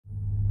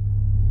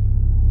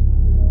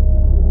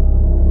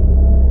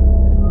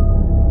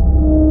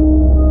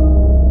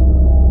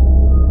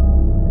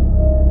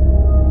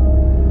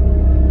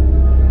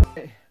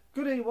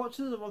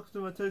watchers, and welcome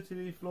to my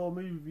Totally Flawed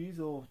movie reviews,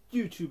 or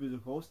YouTubers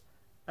of course.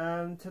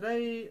 And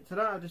today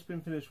I've just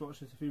been finished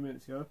watching this a few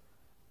minutes ago,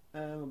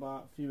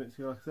 about a few minutes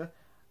ago like I said,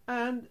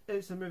 and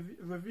it's a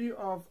review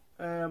of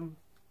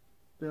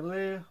the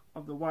Lair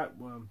of the White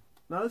Worm.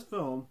 Now this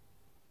film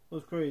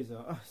was crazy.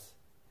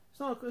 It's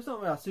not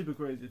really a super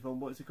crazy film,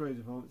 but it's a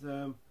crazy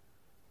film.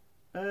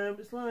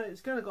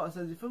 It's kind of got a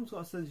sense. The film's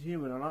got a sense of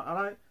humour, and I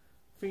like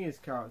Thingy's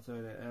character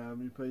in it.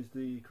 Who plays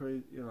the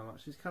crazy,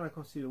 she's kind of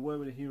considered a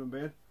worm and a human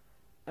being,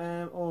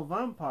 or a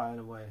vampire in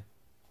a way.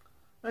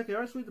 Okay,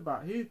 let's read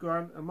about Hugh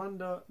Grant,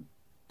 Amanda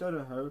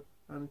Donohoe,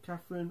 and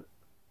Catherine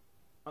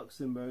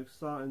Oxenberg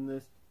starring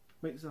this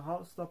makes a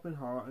heart-stopping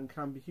horror and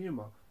can be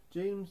humour.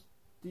 James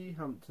D.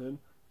 Hampton,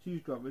 Hugh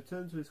Grant,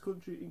 returns to his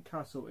country in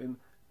castle in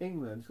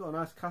England. It's got a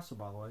nice castle,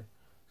 by the way.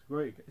 It's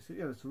great. It's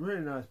a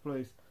really nice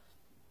place.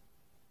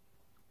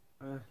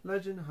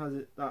 Legend has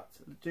it that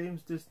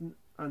James' distant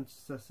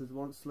ancestors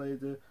once slayed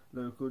the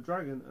local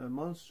dragon, a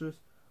monstrous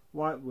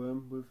white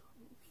worm with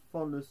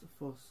fondness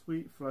for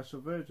sweet flesh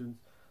of virgins.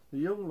 The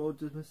young lord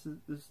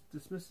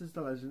dismisses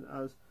the legend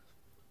as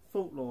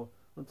folklore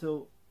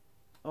until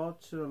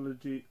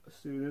archaeology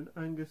student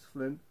Angus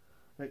Flint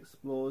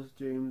explores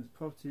James'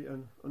 property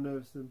and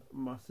unearths a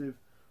massive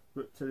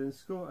reptilian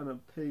skull and a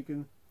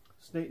pagan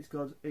snake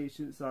god's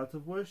ancient site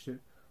of worship.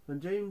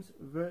 When James'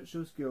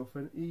 virtuous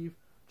girlfriend Eve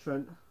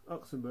Trent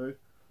Oxenberg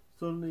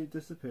suddenly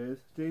disappears,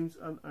 James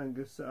and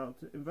Angus set out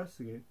to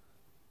investigate.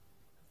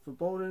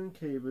 Foreboding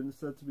cave-in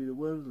said to be the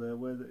worm's lair,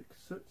 where the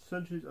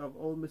centuries of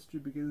old mystery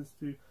begins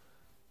to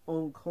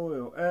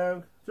uncoil.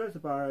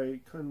 Directed by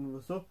Ken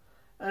Russell.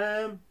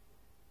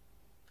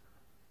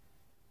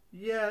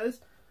 Yeah,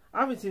 I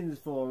haven't seen this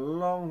for a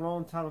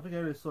long time. I think I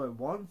only saw it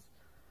once.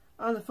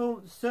 And the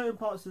film, certain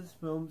parts of this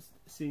film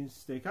seem to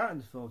stick out in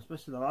the film,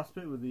 especially the last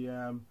bit with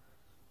the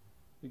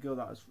girl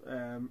that was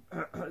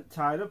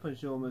tied up and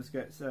she almost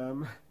gets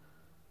what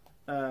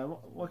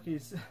can you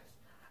say?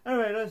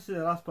 Anyway, let's see.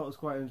 The last part was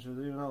quite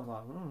interesting. Even I was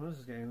like, oh, this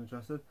is getting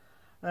interesting.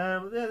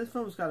 But yeah, this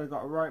film's kind of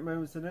got right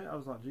moments in it. I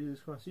was like,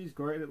 Jesus Christ, she's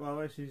great at it, by the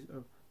way.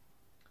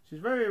 She's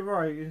very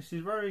erotic.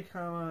 She's very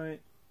kind of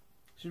like,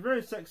 she's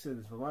very sexy in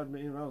this film. I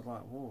admit, I was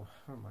like, whoa,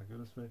 oh my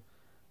goodness me.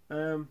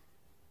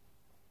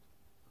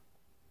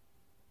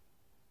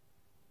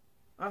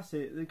 That's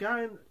it. The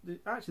guy,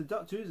 actually, the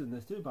Doctor Who's in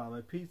this too, by the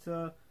way.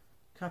 Peter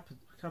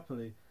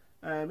Capaldi.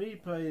 He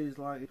plays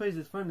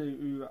his friend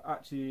who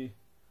actually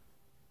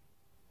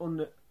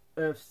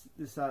unearths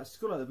this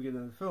skull at the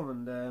beginning of the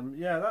film, and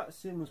yeah, that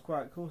scene was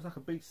quite cool. It's like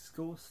a big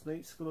skull,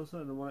 snake skull or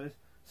something. What it is?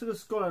 It's like a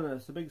skull in it.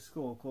 It's a big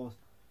skull, of course.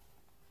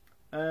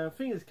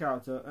 Finger's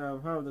character,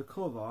 her the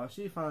cover,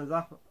 she finds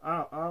out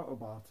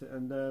about it,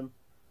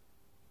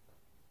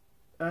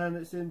 and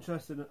it's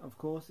interesting. Of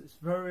course, it's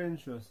very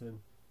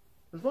interesting.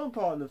 There's one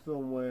part in the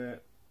film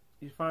where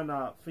you find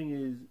out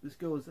this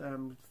girl's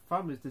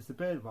family's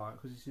disappeared by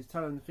it, because she's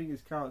telling the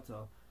Finger's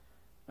character,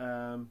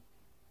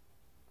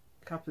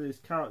 Capaldi's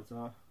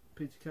character,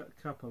 Peter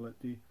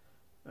Capaldi,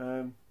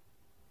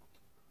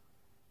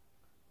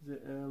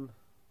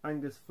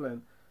 Angus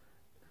Flint.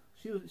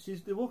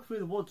 They walk through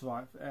the woods,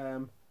 right?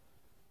 Of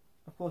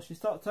course, she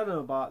starts telling them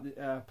about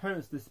the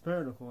parents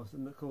disappearing, of course,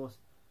 and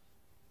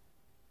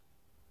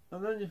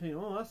then you think,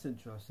 oh, that's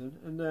interesting.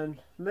 And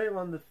then later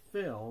on in the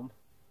film,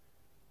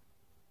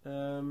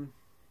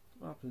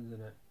 what happens in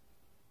it?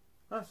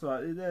 That's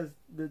right. There's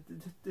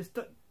this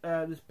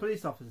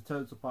police officer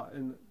turns up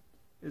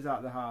is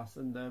at the house,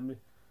 and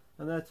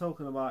they're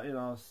talking about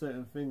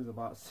certain things.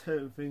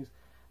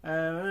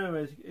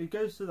 Anyways, he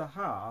goes to the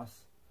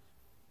house.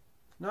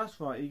 That's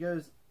right. He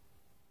goes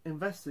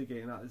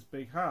investigating at this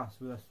big house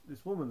where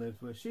this woman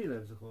lives, where she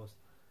lives, of course.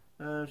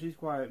 She's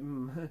quite,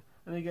 and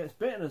he gets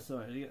bitten or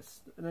something.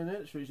 And then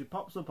literally she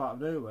pops up out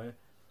of nowhere.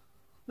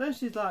 Then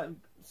she's like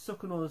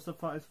sucking all the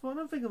stuff out his foot.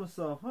 And I'm thinking to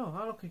myself, oh,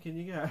 how lucky can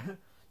you get?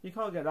 You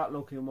can't get that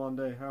lucky in one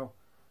day. How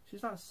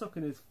she's like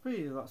sucking his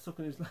feet, like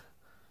sucking his.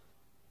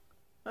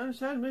 And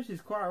she admits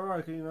she's quite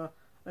erotic.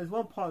 There's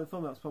one part of the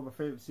film that's probably my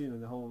favourite scene in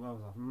the whole.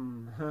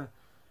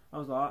 I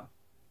was like,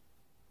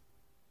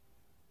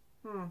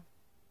 Anyway,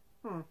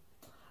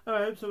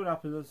 I hope something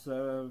happens.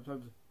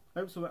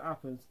 Hope something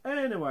happens.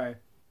 Anyway,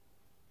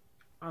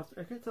 I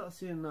get to that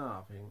scene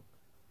now. I think.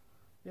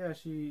 Yeah,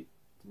 she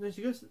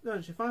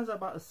finds out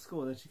about the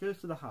skull. Then she goes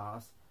to the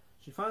house.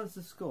 She finds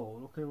the skull,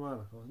 looking around.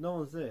 Of course, no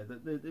one's there.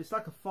 It's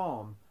like a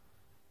farm.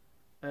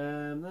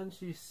 Then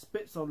she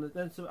spits on it.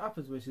 Then something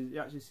happens where you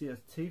actually see her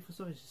teeth or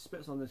something. She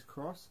spits on this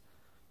cross,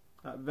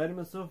 venom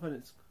and stuff,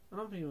 and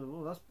I'm thinking,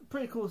 oh, that's a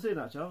pretty cool scene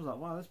actually. I was like,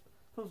 wow, this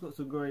film's got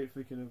some great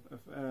freaking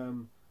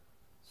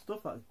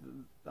stuff that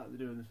they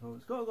do in this film.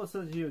 It's got a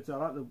sense of humour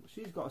too.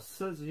 She's got a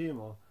sense of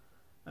humour.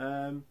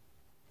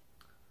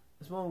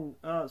 This one,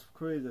 it's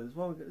crazy.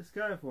 This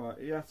guy,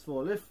 he asks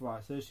for a lift,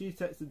 right? So she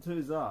takes him to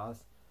his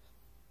ass.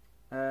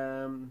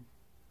 Then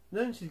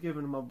she's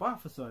giving him a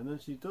bath or something. Then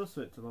she does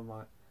it to him. I'm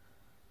like,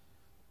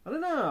 I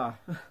don't know.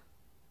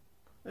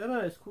 I don't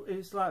know.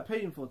 It's like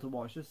painful to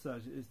watch. Just so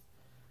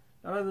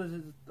and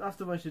then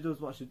after when she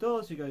does what she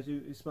does, she goes,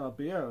 "You smell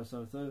beer or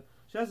something."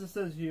 So She has a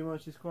sense of humour.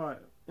 She's quite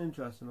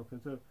interesting looking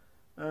too.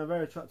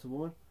 Very attractive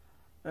woman.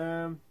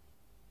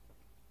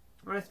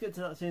 Let's get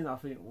to that scene. I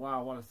think,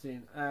 wow, what a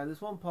scene. There's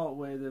one part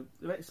where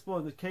they're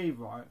exploring the cave,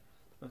 right?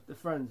 The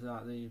friends,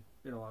 like the,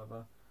 you know,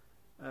 whatever.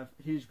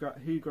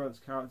 Hugh Grant's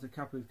character,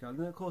 Capulet's character. And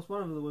then, of course,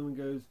 one of the women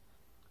goes,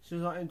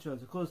 she's not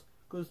interested.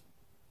 Because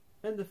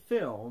in the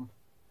film,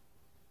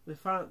 they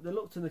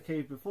looked in the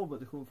cave before,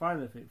 but they couldn't find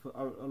anything for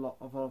a lot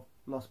of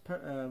lost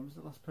parents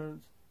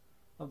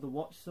of the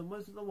watch.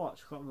 Where's the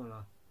watch? I can't remember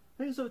now. I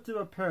think it's up to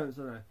her parents,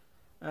 isn't it?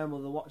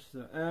 Or the watch.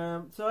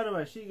 So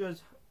anyway, she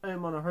goes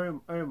home on her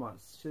own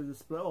once. She's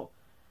split up,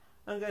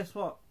 and guess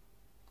what?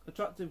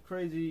 Attractive,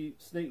 crazy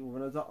snake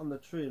woman is up on the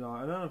tree,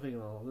 like, and I'm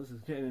thinking, oh, this is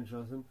getting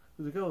interesting,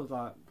 because the girl was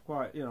like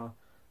quite, you know,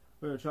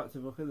 very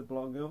attractive looking, the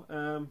blonde girl,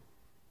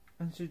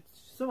 and she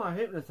somehow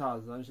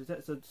hypnotises her, and she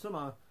takes her,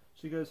 somehow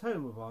she goes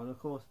home with her, and of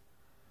course,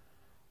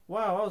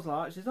 wow, I was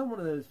like, she's on one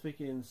of those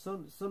freaking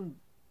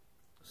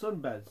sun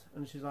beds,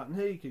 and she's like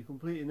naked,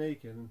 completely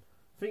naked, and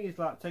I think it's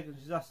like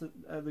she's asked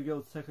the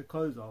girl to take her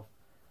clothes off,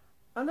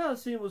 and that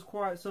scene was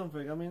quite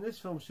something. I mean, this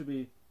film should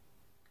be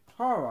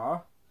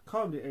horror,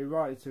 comedy,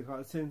 erotic at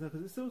the same time, because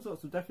there's still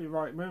sorts of definitely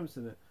right moments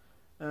in it.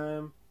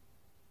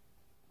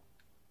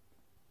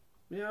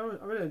 Yeah,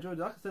 I really enjoyed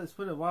it. Like I said, it's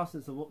been a while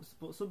since I watched,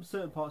 but some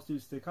certain parts do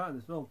stick out in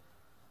this film.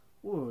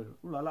 Ooh,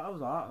 I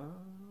was like,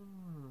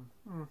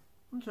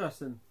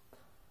 interesting.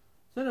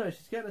 So anyway,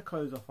 she's getting her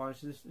clothes off, right?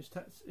 She's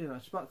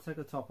about to take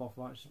her top off,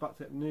 right? She's about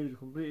to get nude,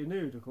 completely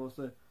nude, of course.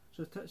 So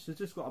she's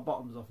just got her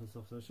bottoms off and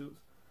stuff, so she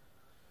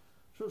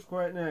looks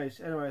quite nice.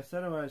 Anyway,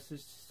 she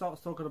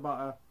starts talking about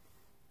her,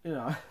 you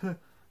know,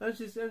 and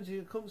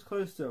she comes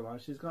close to her,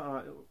 right? She's got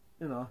like,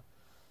 you know,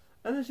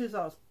 and then she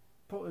starts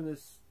putting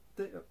this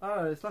stick, I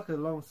don't know, it's like a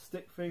long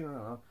stick thing, I don't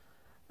know,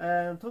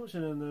 and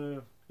touching in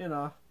the, you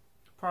know,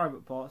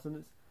 private parts,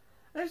 and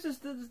it's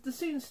just the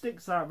scene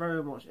sticks out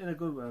very much in a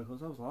good way,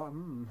 because I was like,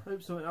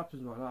 hope something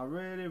happens right now. I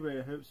really,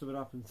 really hope something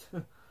happens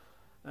to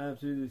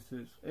these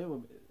two.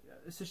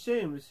 It's a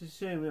shame,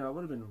 you know, it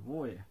would have been a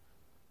boy.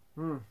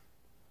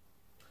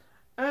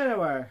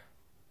 Anyway,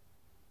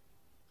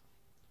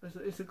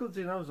 it's a good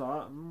scene. I was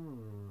like,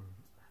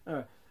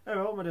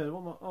 Anyway, what am I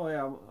doing? Oh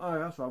yeah,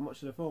 that's right, I'm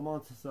watching the film,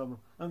 aren't I? So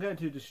I'm getting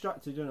too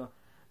distracted, you know.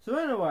 So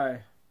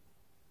anyway,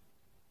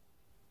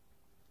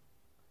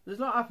 there's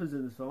a lot happens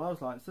in this film. I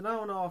was like, so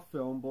now an half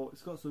film, but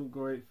it's got some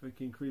great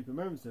freaking creepy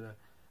moments in it.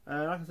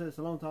 Like I said, it's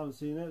a long time I've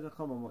seen it. I can't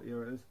remember what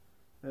year it is.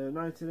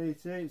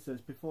 1988, so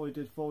it's before he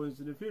did 4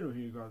 Winds in the Funeral,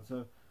 Hugh Grant.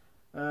 So,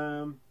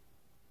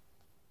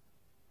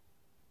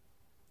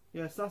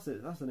 yes, that's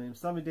it. That's the name,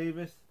 Sammy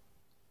Davis.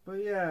 But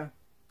yeah,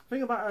 the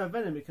thing about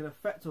venom, it can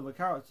affect other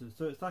characters.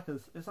 So it's like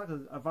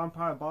a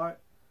vampire bite,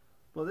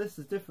 but this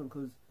is different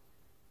because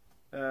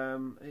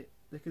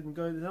they can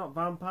go. They're not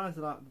vampires,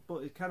 they're like,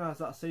 but it kind of has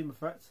that same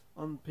effect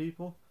on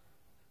people.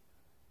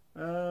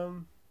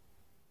 But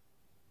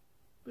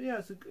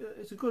yeah,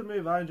 it's a good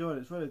movie. I enjoyed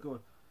it. It's really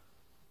good.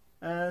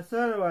 So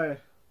anyway,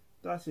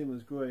 that scene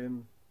was great,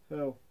 and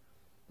Phil,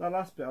 that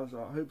last bit I was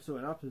like, I hope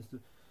something happens to.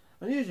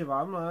 And usually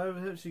I'm like, I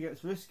hope she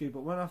gets risky,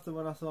 but when I saw,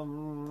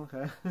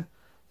 okay. So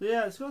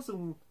yeah, it's got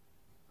some.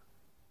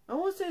 I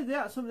won't say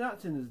some of the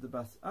acting is the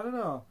best. I don't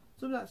know.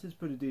 Some of the acting is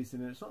pretty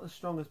decent, and it's not the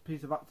strongest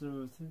piece of acting I've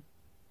ever seen.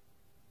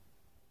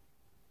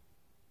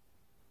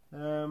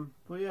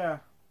 But yeah,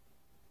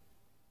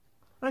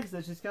 like I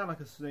said, she's kind of like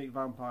a snake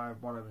vampire,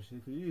 whatever she.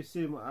 Because you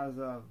see him as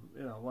a,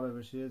 you know,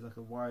 whatever she is, like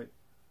a white.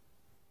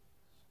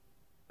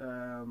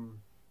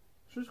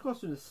 She was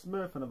crossing a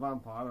Smurf and a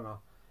vampire. I don't know.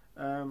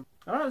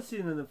 I haven't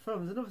seen in the film.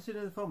 There's another scene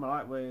in the film I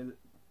like where the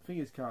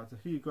Finger's character,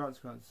 Hugh Grant's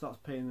character, starts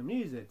playing the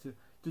music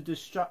to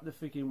distract the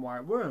freaking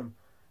white worm.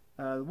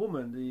 The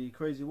woman, the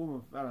crazy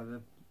woman, I don't know,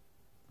 the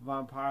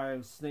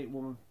vampire snake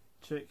woman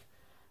chick.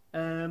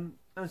 And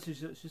she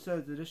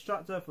said to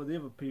distract her for the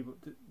other people,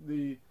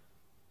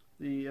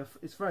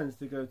 his friends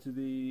to go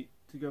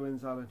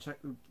inside and check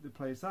the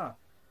place out.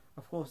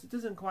 Of course, it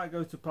doesn't quite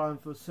go to plan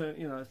for certain.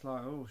 You know, it's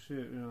like, oh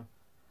shit, you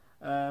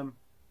know,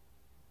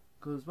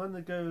 because when they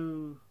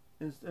go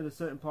in a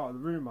certain part of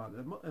the room, right,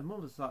 their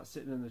mother's like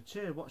sitting in a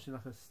chair watching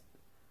like a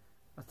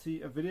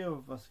video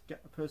of a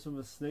person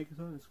with a snake or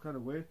something. It's kind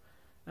of weird,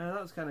 and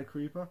that's kind of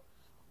creeper.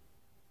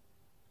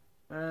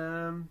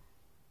 But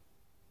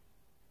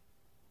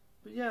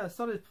yeah,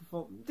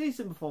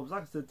 decent performance.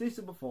 Like I said,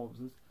 decent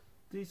performances,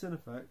 decent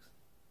effects.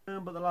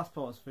 But the last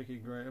part is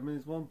freaking great. I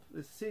mean,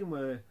 there's a scene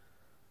where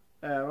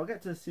I'll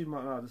get to the scene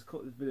right now. I'll just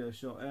cut this video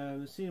short.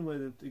 The scene where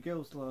the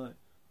girl's like,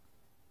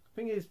 I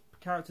think his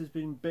character's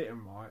been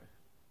bitten, right?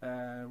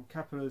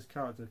 Capullo's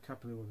character,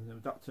 Capullo wasn't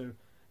it? That too.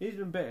 He's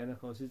been bitten, of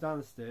course. He's down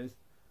the stairs.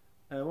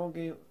 One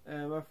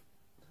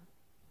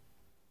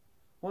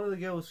of the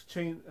girls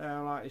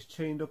is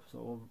chained up,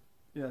 sort of.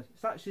 Yeah,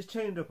 it's like she's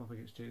chained up. I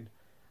think it's chained.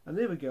 And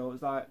the other girl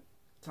is like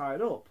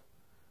tied up.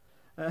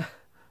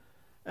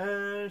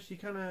 And she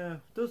kind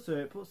of does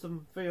it, puts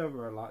some thing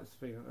over her, like this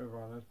thing over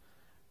her head.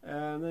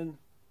 And then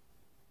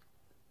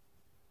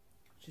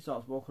she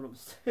starts walking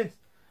upstairs.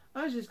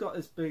 And she's got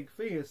this big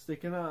finger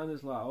sticking out, and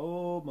it's like,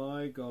 oh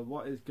my god,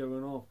 what is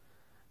going on?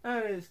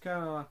 and it's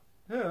kind of like,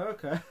 oh,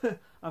 okay,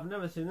 I've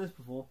never seen this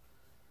before.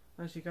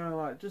 And she kind of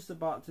like just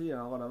about to, you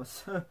know, whatever.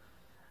 So,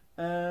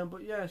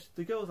 but yeah,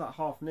 the girl's like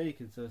half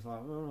naked, so it's like,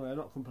 oh, I'm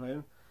not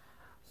complaining.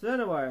 So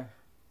anyway,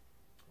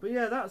 but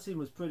yeah, that scene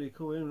was pretty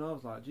cool. Even I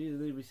was like, Jesus,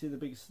 we see the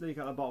big snake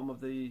at the bottom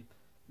of the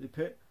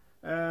pit.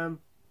 But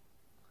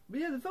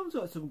yeah, the film's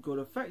got some good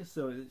effects,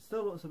 so it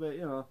still looks a bit,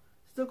 you know,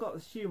 still got the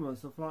humour and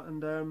stuff like.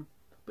 And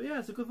but yeah,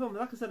 it's a good film.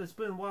 Like I said, it's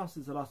been a while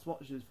since I last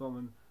watched this film,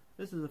 and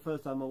this is the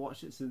first time I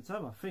watched it since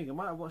then. I think I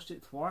might have watched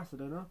it twice. I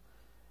don't know,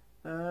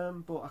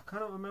 but I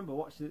cannot remember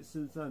watching it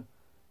since then.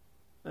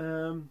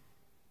 Some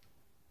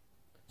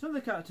of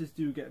the characters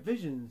do get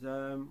visions.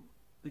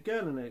 The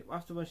girl in it,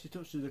 after when she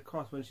touches the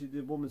cross, when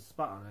the woman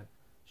spat on it,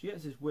 she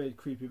gets this weird,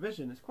 creepy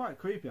vision. It's quite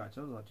creepy,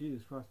 actually. I was like,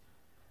 Jesus Christ.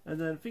 And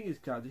then Finger's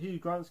character, Hugh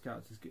Grant's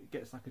character,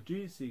 gets like a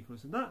dream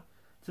sequence, and that,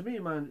 to me,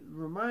 man,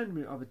 reminded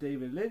me of a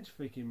David Lynch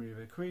freaking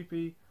movie.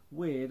 Creepy,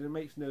 weird, and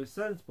makes no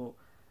sense, but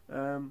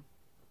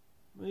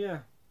yeah,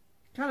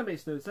 kind of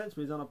makes no sense.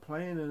 But he's on a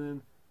plane, and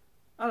then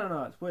I don't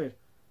know, it's weird.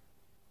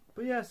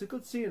 But yeah, it's a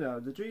good scene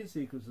though. The dream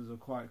sequences are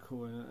quite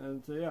cool,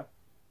 and yeah.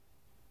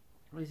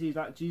 You see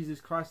like Jesus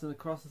Christ on the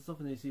cross and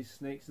stuff, and you see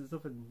snakes and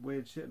stuff and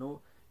weird shit and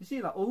all. You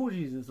see like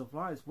orgies and stuff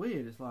like that. It's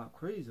weird. It's like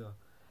crazy.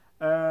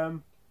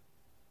 But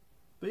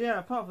yeah,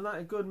 apart from that,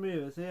 a good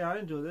movie. So yeah, I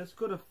enjoyed this.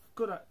 Good.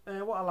 What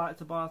I liked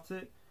about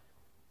it.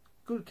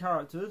 Good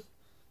characters.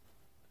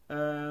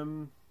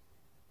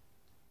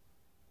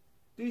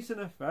 Decent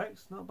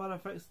effects. Not bad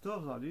effects at all.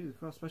 Like Jesus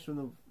Christ, especially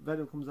when the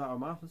venom comes out of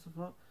her mouth and stuff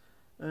like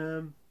that.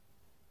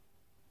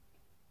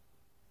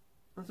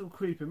 And some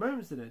creepy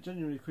moments in it,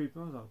 genuinely creepy.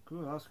 I was like,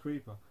 cool, that's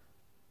creepy.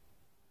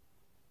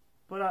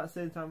 But at the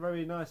same time,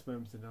 very nice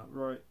moments in that,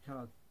 right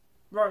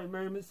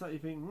moments that you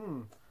think,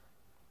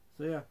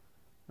 So yeah,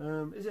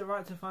 is it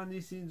right to find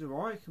these scenes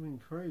right? I mean,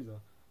 crazy.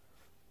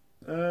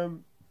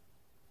 Actually,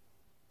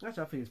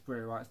 I think it's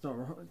pretty right. It's not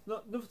right. It's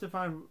not enough to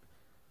find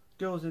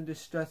girls in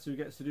distress who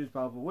get seduced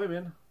by other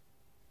women.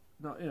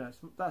 Not, you know,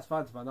 that's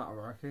fine to find that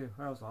right.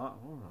 I was like,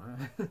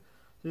 alright. So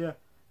yeah,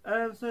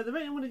 so the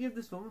rating I'm going to give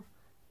this film.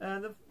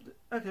 Let's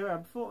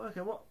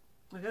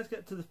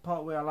get to this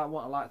part where I like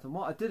what I liked and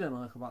what I didn't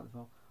like about the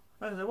film.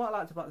 Okay, what I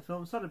liked about the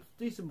film, some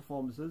decent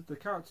performances. The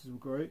characters were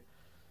great.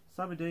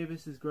 Sammy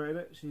Davis is great in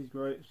it. She's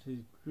great.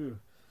 She's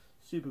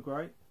super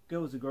great.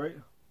 Girls are great.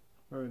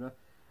 Very nice.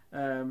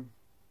 And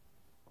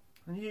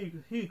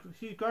Hugh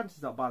Grant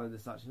is not bad in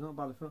this actually. Not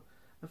bad in the film.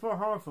 And for a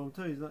horror film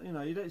too, he's not, you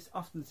know, you don't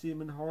often see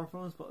him in horror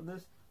films, but in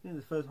this, I think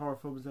the first horror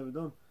film he's ever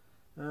done.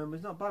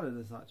 He's not bad in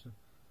this actually.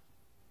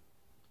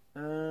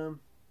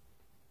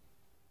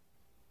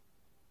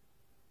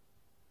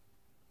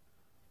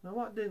 Now,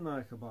 what I didn't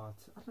like about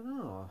it, I don't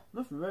know.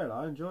 Nothing really.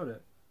 I enjoyed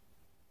it.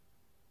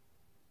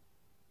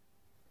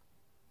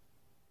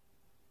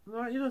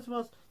 Right, you know what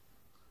else?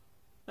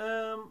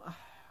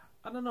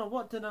 I don't know.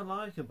 What did I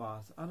like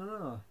about it? I don't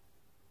know.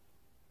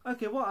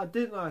 Okay, what I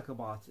didn't like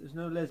about it is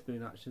no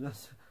lesbian action.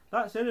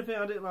 That's the only thing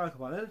I didn't like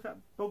about it. The only thing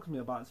that bugs me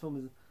about this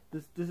film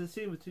is there's a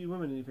scene with two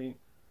women and you think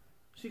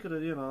she could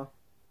have, you know,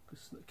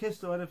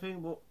 kissed or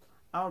anything, but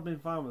I would have been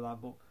fine with that.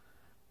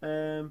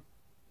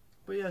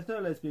 But yeah, there's no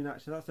lesbian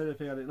action. That's the only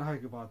thing I didn't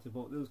like about it.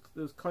 But it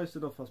was close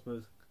enough, I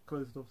suppose.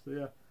 Close enough. So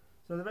yeah.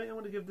 So the rating I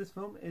want to give this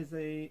film is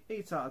a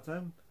 8 out of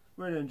 10.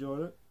 Really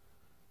enjoyed it.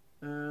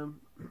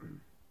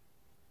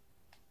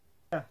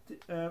 Yeah,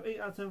 8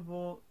 out of 10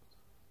 for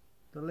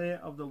The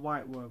Lair of the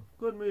White Worm.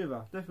 Good movie.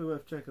 Definitely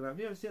worth checking out. If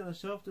you ever see it on the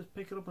shelf, just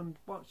pick it up and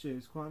watch it.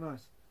 It's quite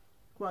nice.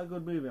 Quite a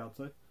good movie, I'd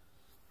say.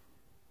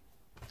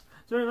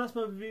 So anyway, that's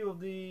my review of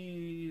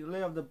The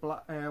Lair of the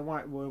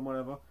White Worm,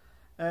 whatever.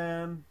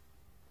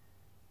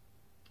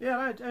 Yeah,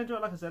 I enjoyed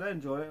it. Like I said, I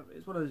enjoyed it.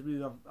 It's one of those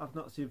movies I've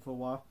not seen for a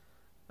while,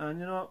 and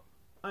you know what?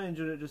 I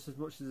enjoyed it just as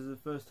much as the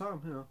first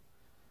time. You know,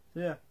 so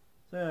yeah,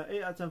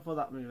 8 out of 10 for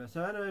that movie.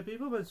 So anyway,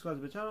 people, subscribe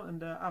to the channel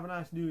and have a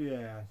nice New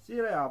Year. See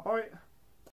you later, bye.